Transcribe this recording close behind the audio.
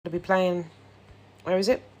to be playing, where is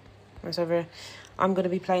it? It's over here. I'm going to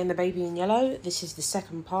be playing the baby in yellow. This is the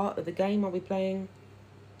second part of the game I'll be playing.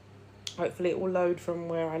 Hopefully it will load from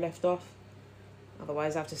where I left off.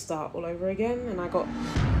 Otherwise I have to start all over again. And I got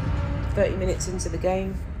 30 minutes into the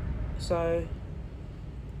game. So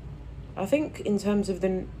I think in terms of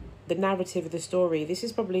the narrative of the story, this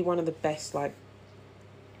is probably one of the best like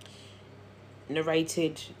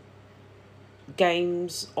narrated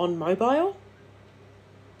games on mobile.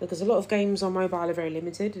 Because a lot of games on mobile are very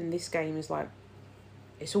limited, and this game is like,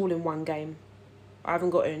 it's all in one game. I haven't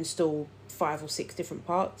got to install 5 or 6 different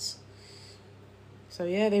parts. So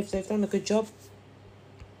yeah, they've done a good job.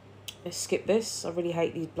 Let's skip this. I really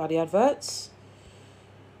hate these bloody adverts.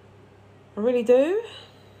 I really do.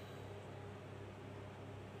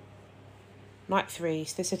 Night 3,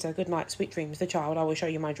 Sister, good night, sweet dreams. The child, I will show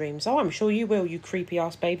you my dreams. Oh, I'm sure you will, you creepy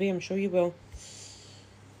ass baby. I'm sure you will.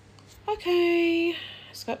 Okay,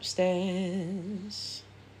 let's go upstairs.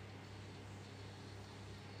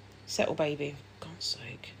 Settle, baby. For God's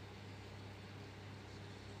sake.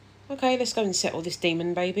 Okay, let's go and settle this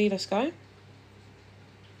demon, baby. Let's go.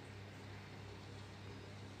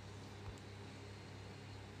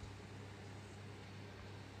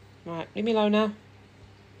 Right, leave me alone now.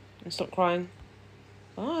 And stop crying.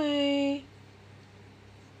 Bye.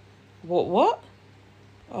 What?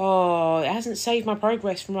 Oh, it hasn't saved my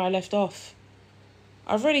progress from where I left off.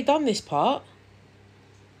 I've already done this part.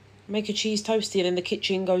 Make a cheese toasty and then the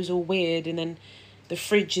kitchen goes all weird and then the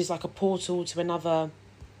fridge is like a portal to another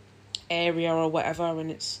area or whatever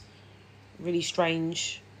and it's really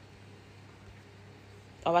strange.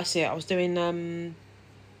 Oh, that's it. I was doing now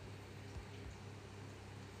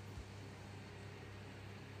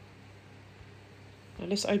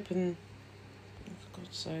let's open, oh, for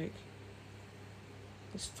God's sake.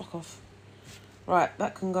 Let's fuck off. Right,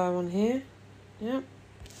 that can go on here. Yeah.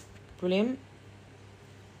 Brilliant.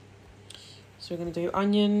 So we're going to do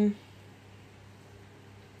onion.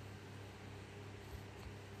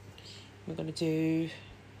 We're going to do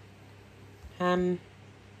ham.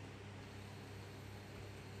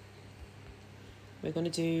 We're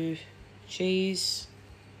going to do cheese.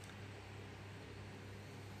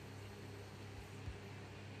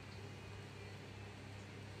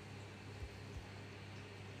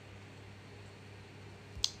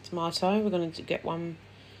 Tomato. We're going to get 1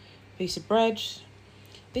 piece of bread.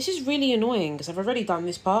 This is really annoying because I've already done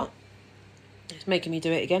this part. It's making me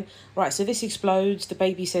do it again. Right, so this explodes. The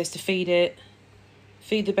baby says to feed it.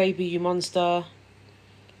 Feed the baby, you monster.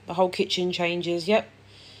 The whole kitchen changes. Yep.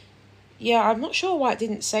 Yeah, I'm not sure why it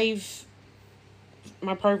didn't save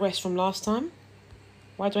my progress from last time.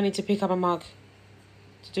 Why do I need to pick up a mug?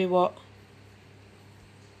 To do what?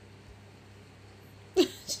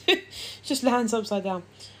 Just lands upside down.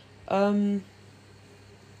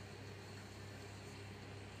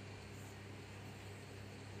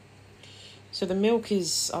 So the milk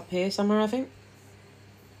is up here somewhere, I think.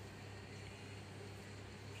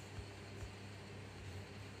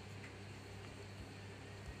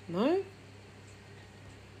 No?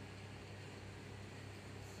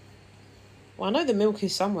 Well, I know the milk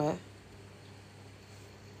is somewhere.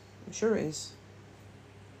 I'm sure it is.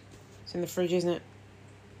 It's in the fridge, isn't it?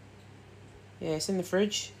 Yeah, it's in the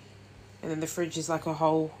fridge. And then the fridge is like a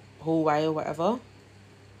whole hallway or whatever.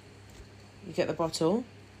 You get the bottle.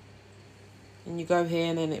 And you go here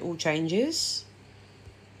and then it all changes.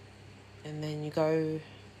 And then you go,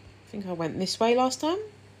 I think I went this way last time.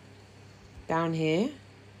 Down here.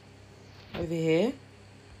 Over here.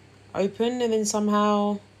 Open and then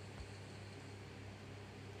somehow,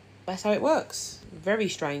 that's how it works. Very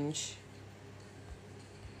strange.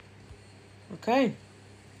 Okay.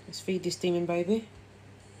 Let's feed this demon baby.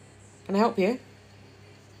 Can I help you?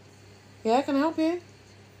 Yeah, can I help you?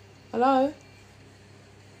 Hello?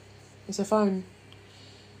 It's a phone.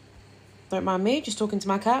 Don't mind me, just talking to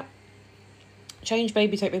my cat. Change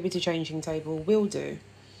baby, take baby to changing table. Will do.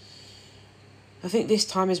 I think this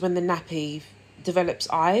time is when the nappy develops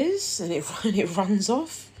eyes and it runs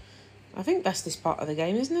off. I think that's this part of the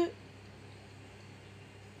game, isn't it?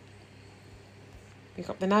 Pick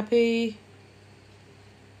up the nappy.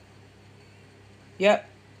 Yep.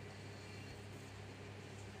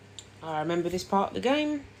 I remember this part of the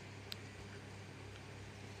game.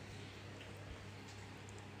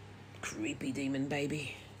 Creepy demon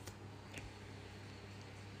baby.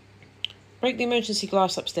 Break the emergency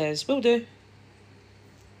glass upstairs. Will do.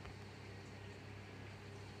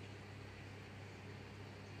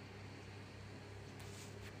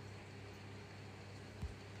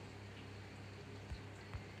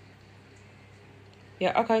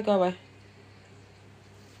 Yeah, okay, go away.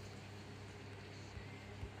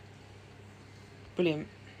 Brilliant.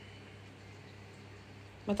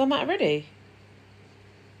 I've done that already.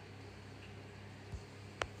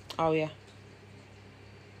 Oh, yeah.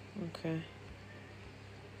 Okay.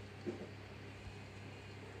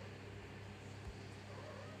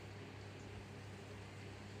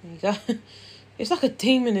 There you go. It's like a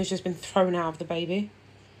demon has just been thrown out of the baby.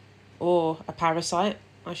 Or a parasite,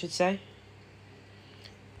 I should say.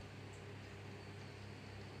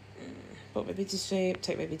 Put baby to sleep,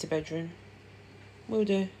 take baby to bedroom. Will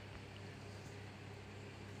do.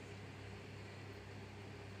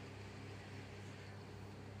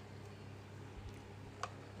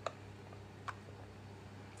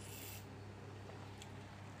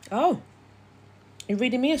 Oh. You're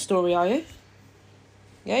reading me a story, are you?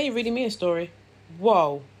 Yeah, you're reading me a story.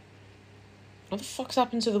 Whoa. What the fuck's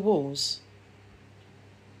happened to the walls?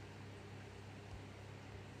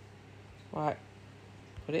 Right.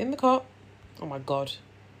 Put it in the cot. Oh my god.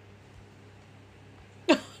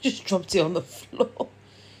 Just dropped it on the floor.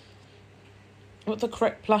 Put the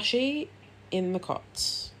correct plushie in the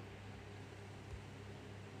cot.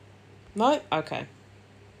 No? Okay.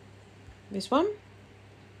 This one?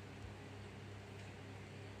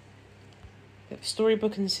 Get the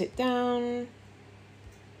storybook and sit down.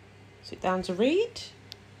 Sit down to read.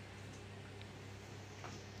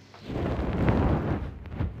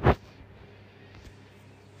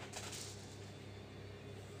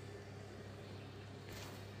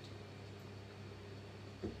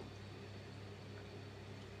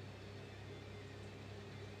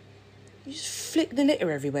 You just flick the litter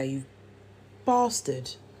everywhere, you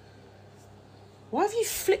bastard. Why have you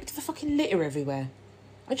flicked the fucking litter everywhere?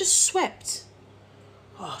 I just swept.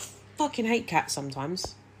 Oh, I fucking hate cats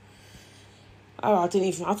sometimes. Oh, I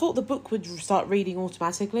thought the book would start reading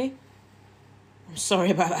automatically. I'm sorry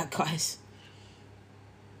about that, guys.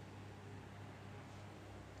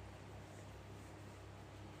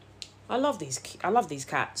 I love these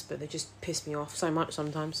cats, but they just piss me off so much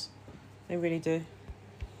sometimes. They really do.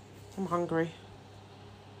 I'm hungry.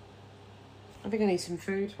 I think I need some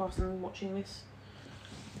food whilst I'm watching this.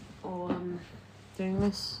 Or doing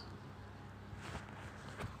this.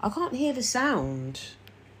 I can't hear the sound.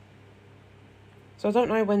 So I don't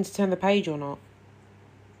know when to turn the page or not.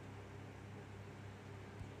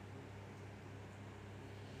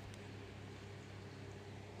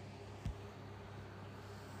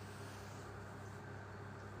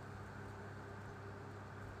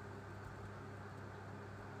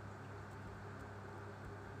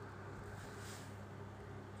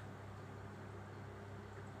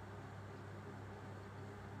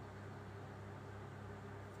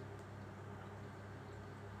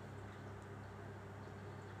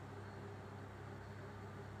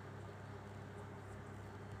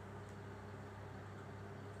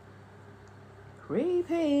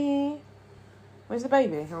 Creepy. Where's the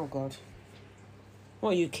baby? Oh, God. What,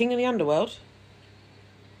 are you king of the underworld?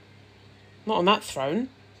 Not on that throne.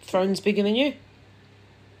 Throne's bigger than you.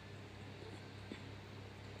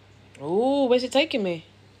 Oh, where's it taking me?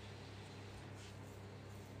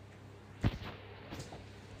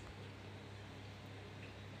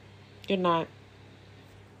 Good night.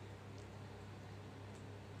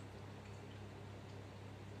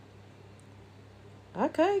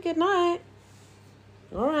 Okay, good night.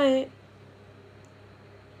 All right.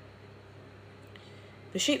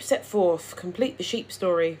 The sheep set forth. Complete the sheep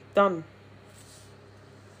story. Done.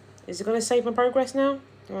 Is it going to save my progress now?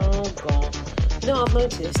 Oh, God. You know what I've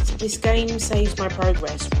noticed? This game saves my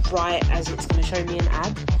progress right as it's going to show me an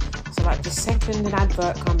ad. So, like, the second an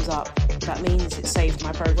advert comes up, that means it saved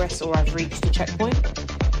my progress or I've reached a checkpoint.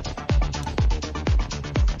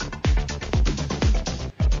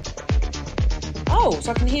 Oh,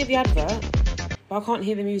 so I can hear the advert, but I can't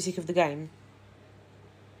hear the music of the game.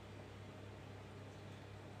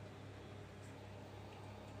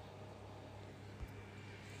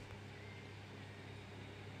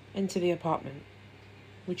 Enter the apartment.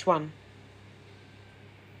 Which one?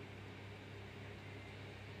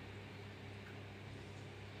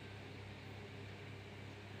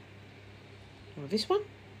 Oh, this one?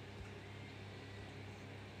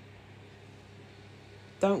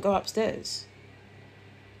 Don't go upstairs.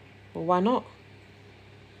 Well, why not?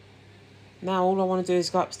 Now all I want to do is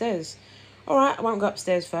go upstairs. Alright, I won't go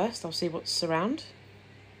upstairs first. I'll see what's around.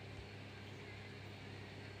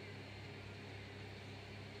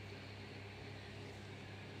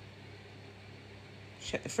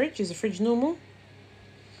 Check the fridge. Is the fridge normal?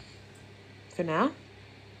 For now.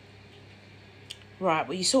 Right,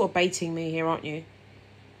 well, you're sort of baiting me here, aren't you?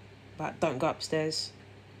 But don't go upstairs.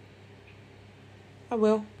 I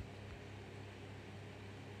will.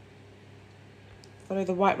 Follow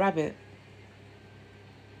the white rabbit.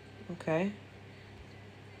 Okay.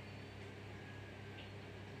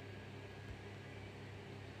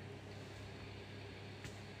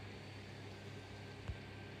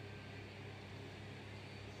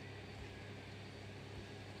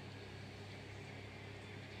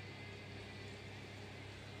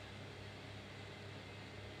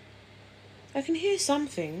 I can hear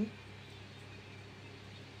something.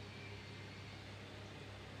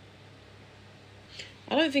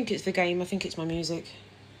 I don't think it's the game. I think it's my music.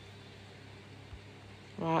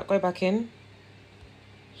 Right, go back in.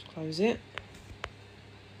 Just close it.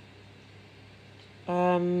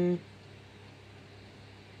 I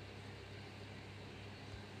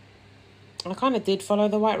kind of did follow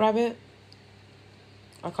the white rabbit.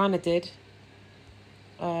 I kind of did.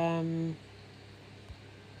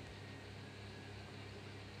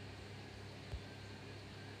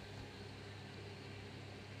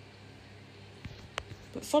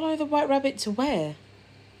 But follow the white rabbit to where?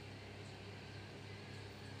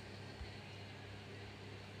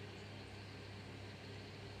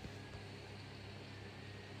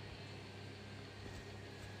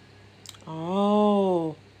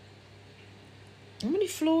 Oh. How many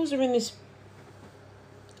floors are in this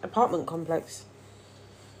apartment complex?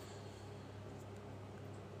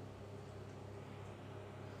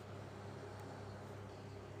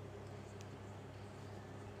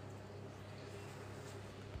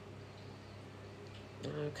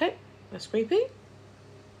 Okay, that's creepy.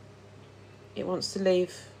 It wants to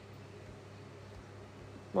leave.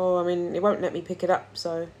 Well, I mean, it won't let me pick it up,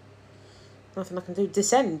 so nothing I can do.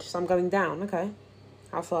 Descend, so I'm going down. Okay.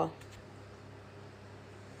 How far?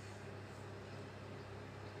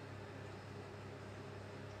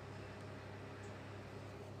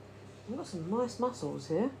 We've got some nice muscles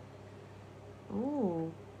here.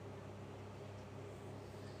 Oh.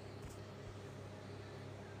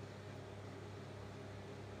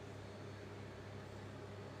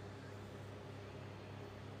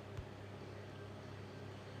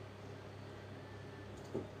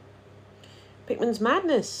 Pickman's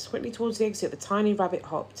Madness. Quickly towards the exit, the tiny rabbit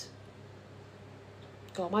hopped.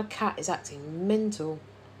 God, my cat is acting mental.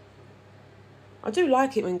 I do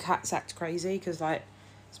like it when cats act crazy, because, like,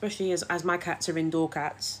 especially as my cats are indoor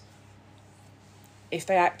cats, if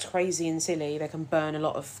they act crazy and silly, they can burn a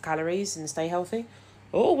lot of calories and stay healthy.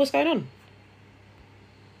 Oh, what's going on?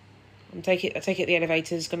 I take it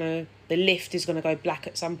the lift is gonna go black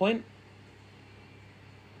at some point.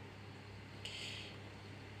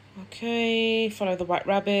 Okay, follow the white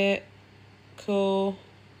rabbit. Cool.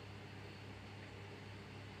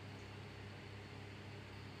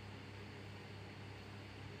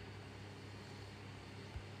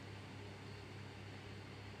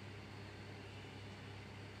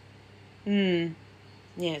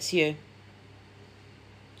 Yeah, it's you.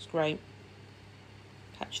 It's great.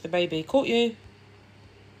 Catch the baby. Caught you.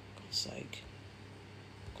 God's sake.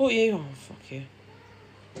 Caught you. Oh, fuck you.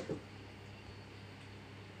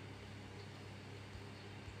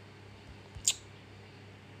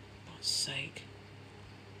 God's sake.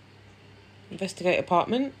 Investigate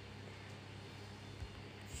apartment.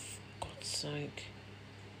 For God's sake.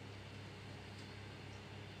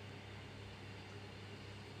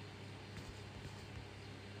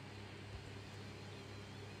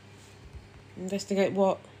 Investigate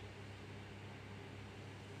what?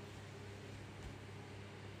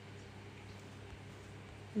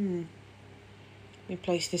 Let me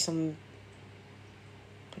place this on...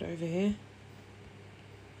 Put it over here.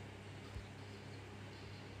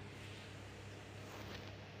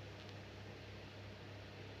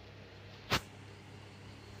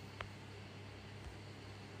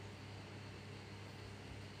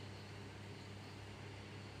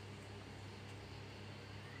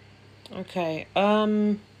 Okay, I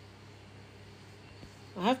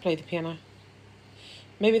have played the piano.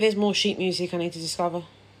 Maybe there's more sheet music I need to discover.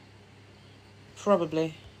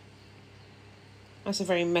 Probably. That's a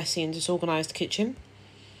very messy and disorganised kitchen.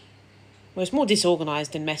 Well, it's more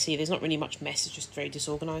disorganised than messy. There's not really much mess, it's just very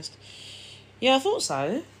disorganised. Yeah, I thought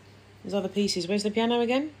so. There's other pieces. Where's the piano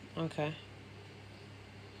again? Okay.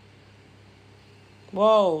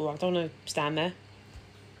 Whoa, I don't want to stand there.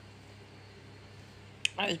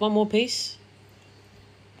 Right, there's one more piece.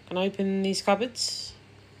 Can I open these cupboards?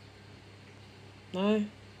 No?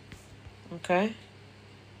 Okay.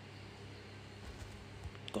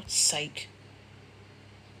 God's sake.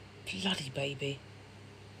 Bloody baby.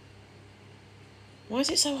 Why is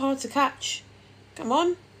it so hard to catch? Come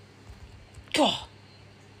on. God.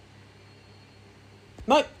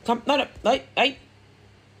 No, come, no, hey.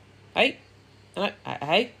 Hey. No,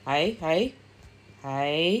 hey.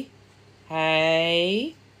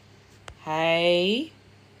 Hey.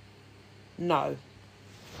 No.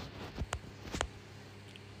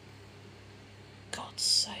 God's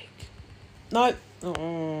sake. No.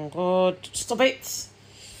 Oh, God. Stop it.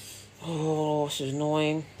 Oh, this is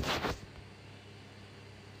annoying.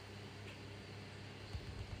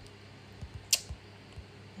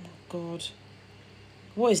 Oh, God.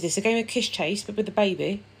 What is this? A game of kiss chase, but with the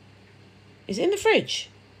baby? Is it in the fridge?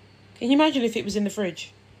 Can you imagine if it was in the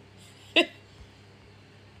fridge?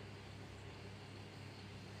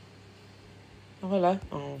 Oh, hello.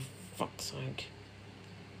 Oh, fuck's sake.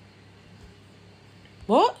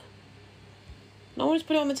 What? No one's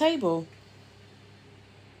put it on the table.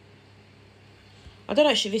 I don't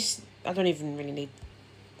actually, I don't even really need,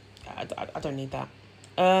 I don't need that.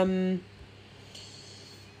 Alright,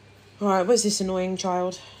 where's this annoying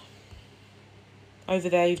child? Over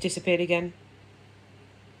there, you've disappeared again.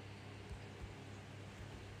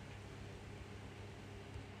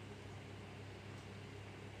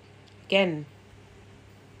 Again.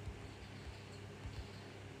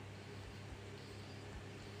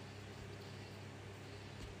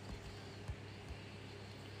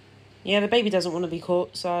 Yeah, the baby doesn't want to be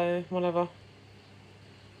caught, so whatever.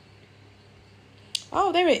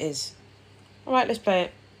 Oh, there it is. Alright, let's play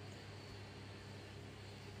it.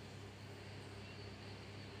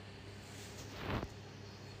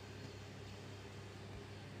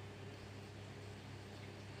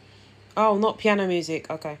 Oh, not piano music.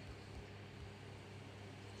 Okay.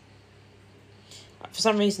 For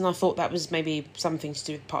some reason, I thought that was maybe something to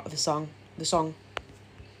do with part of the song.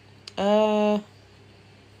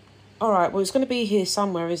 Alright, well, it's going to be here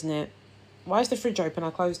somewhere, isn't it? Why is the fridge open? I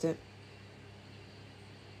closed it.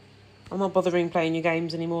 I'm not bothering playing your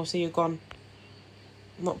games anymore, so you're gone.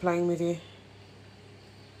 I'm not playing with you.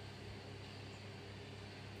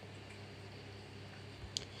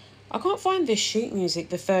 I can't find this sheet music,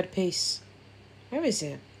 the third piece. Where is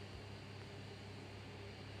it?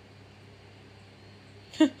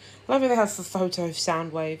 I love how they have for photo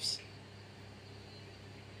sound waves.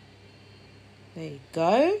 There you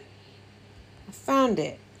go. I found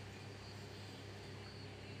it.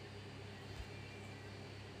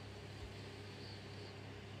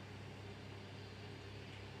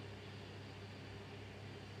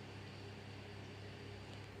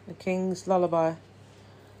 The King's Lullaby.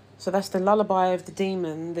 So that's the lullaby of the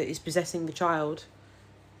demon that is possessing the child.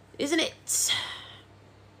 Isn't it?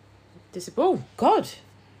 Oh, God.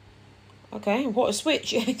 Okay, what a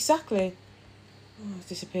switch. Yeah, exactly. Oh, it's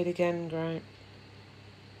disappeared again. Great.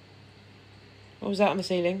 What was that on the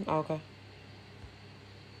ceiling? Oh, okay.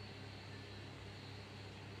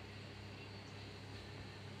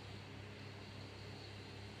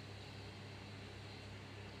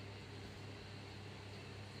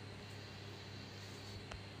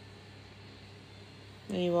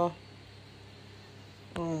 There you are.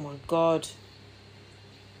 Oh, my God.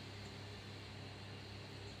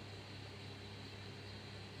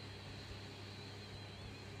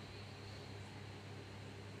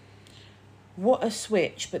 What a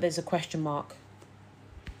switch, but there's a question mark.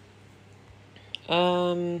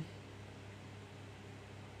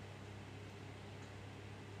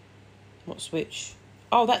 What switch?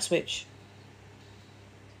 Oh, that switch.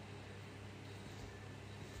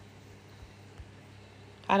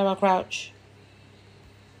 How do I crouch?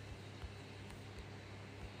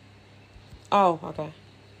 Oh, okay.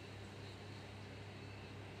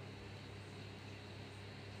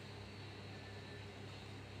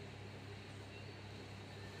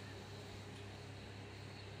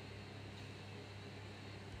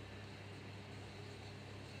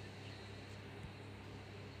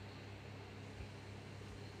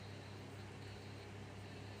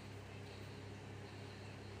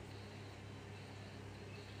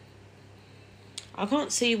 I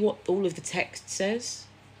can't see what all of the text says.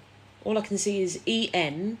 All I can see is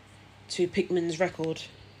EN to Pickman's record.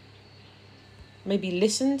 Maybe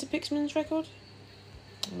listen to Pickman's record?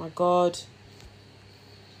 Oh my God.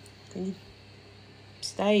 Can you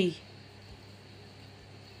stay?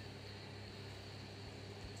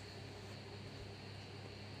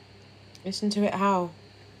 Listen to it how?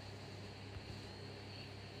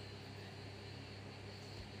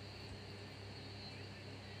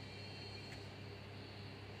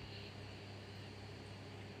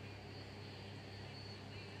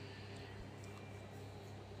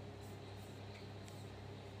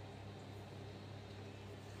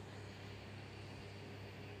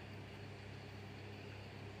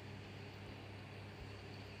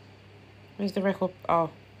 Where's the record? Oh.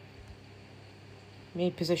 Me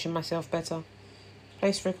position myself better.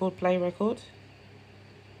 Place record, play record.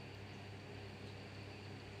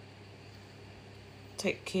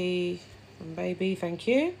 Take key from baby, thank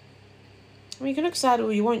you. I mean, you can look sad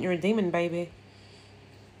all you want. You're a demon, baby.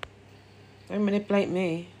 Don't manipulate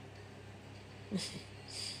me.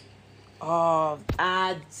 Oh,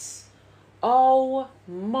 ads. Oh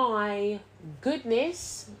my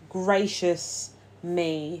goodness gracious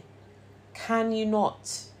me. Can you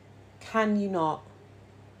not? Can you not?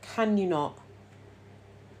 Can you not?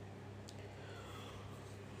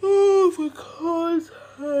 Oh, for God's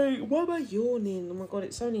sake. Why am I yawning? Oh my God,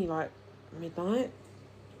 it's only like midnight.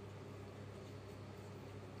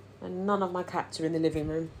 And none of my cats are in the living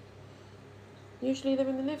room. Usually they're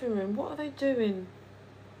in the living room. What are they doing?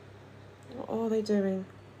 What are they doing?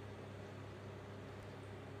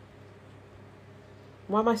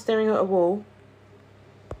 Why am I staring at a wall?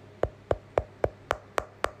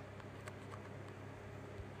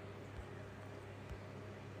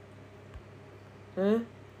 Huh?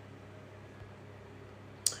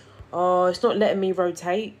 Oh, it's not letting me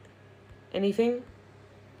rotate anything.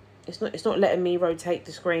 It's not letting me rotate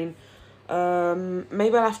the screen.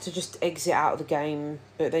 Maybe I'll have to just exit out of the game,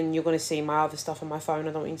 but then you're going to see my other stuff on my phone.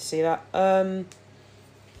 I don't want you to see that. I'll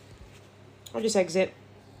just exit.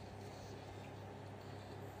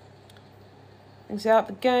 Exit out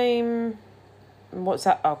the game. And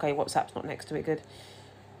WhatsApp. Okay, WhatsApp's not next to it. Good.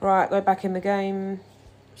 Right, go back in the game.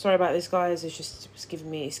 Sorry about this, guys. It's giving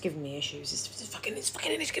me issues. It's giving me issues.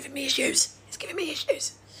 It's giving me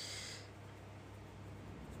issues.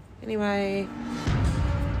 Anyway,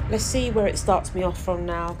 let's see where it starts me off from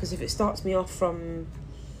now. Because if it starts me off from,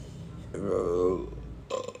 I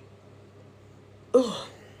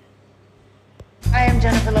am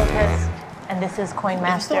Jennifer Lopez, and this is Coin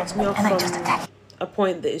Master. If it starts me off and from I just attacked. a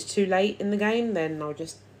point that is too late in the game, then I'll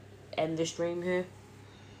just end the stream here.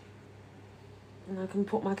 And I can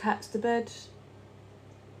put my cats to bed.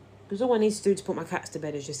 Because all I need to do to put my cats to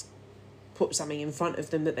bed is just put something in front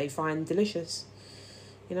of them that they find delicious.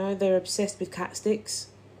 You know, they're obsessed with cat sticks.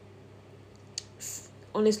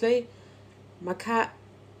 Honestly, one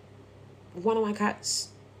of my cats,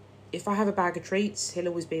 if I have a bag of treats, he'll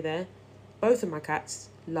always be there. Both of my cats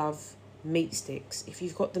love meat sticks. If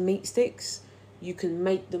you've got the meat sticks, you can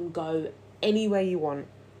make them go anywhere you want.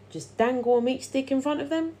 Just dangle a meat stick in front of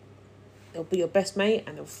them. They'll be your best mate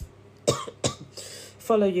and they'll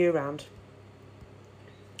follow you around.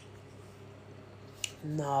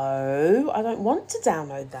 No, I don't want to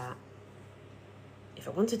download that. If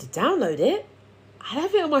I wanted to download it, I'd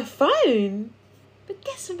have it on my phone. But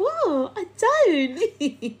guess what? I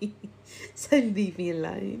don't. So leave me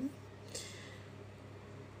alone.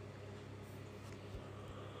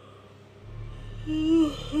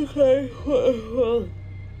 Okay.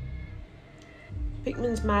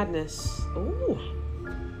 Pikmin's Madness. Ooh.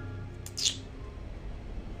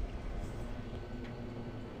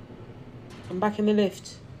 I'm back in the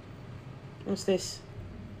lift. What's this?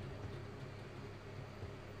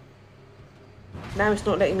 Now it's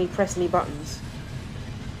not letting me press any buttons.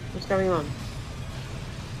 What's going on?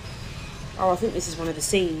 Oh, I think this is one of the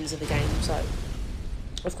scenes of the game, so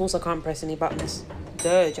of course I can't press any buttons.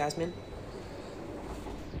 Duh, Jasmine.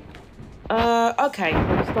 Okay,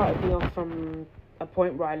 I started me off from a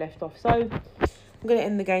point where I left off, so I'm going to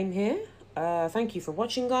end the game here. Thank you for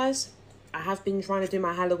watching, guys. I have been trying to do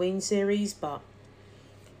my Halloween series, but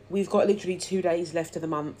we've got literally 2 days left of the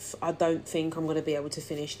month. I don't think I'm going to be able to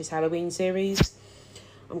finish this Halloween series.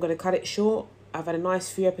 I'm going to cut it short. I've had a nice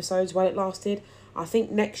few episodes while it lasted. I think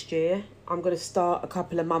next year I'm going to start a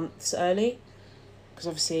couple of months early. Because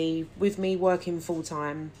obviously, with me working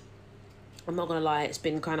full-time, I'm not going to lie, it's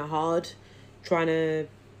been kind of hard trying to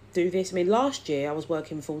do this. I mean, last year I was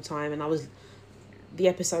working full-time and the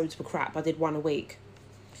episodes were crap. I did one a week.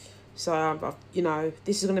 So, you know,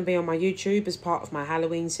 this is going to be on my YouTube as part of my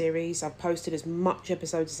Halloween series. I've posted as much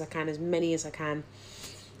episodes as I can, as many as I can.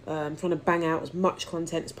 I'm trying to bang out as much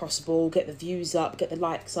content as possible, get the views up, get the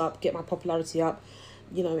likes up, get my popularity up,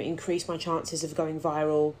 you know, increase my chances of going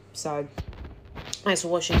viral. So, thanks for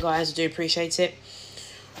watching, guys. I do appreciate it.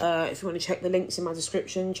 If you want to check the links in my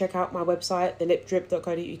description, check out my website,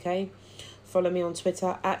 thelipdrip.co.uk. Follow me on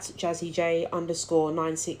Twitter at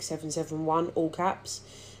jazzyj_96771, all caps.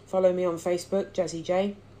 Follow me on Facebook, Jazzy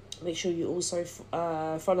J. Make sure you also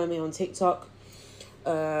follow me on TikTok.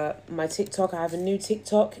 My TikTok, I have a new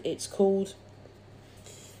TikTok. It's called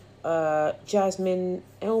Jasmine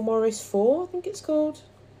L. Morris 4, I think it's called.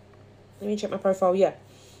 Let me check my profile. Yeah.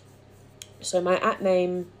 So my @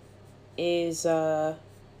 name is, let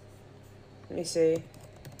me see.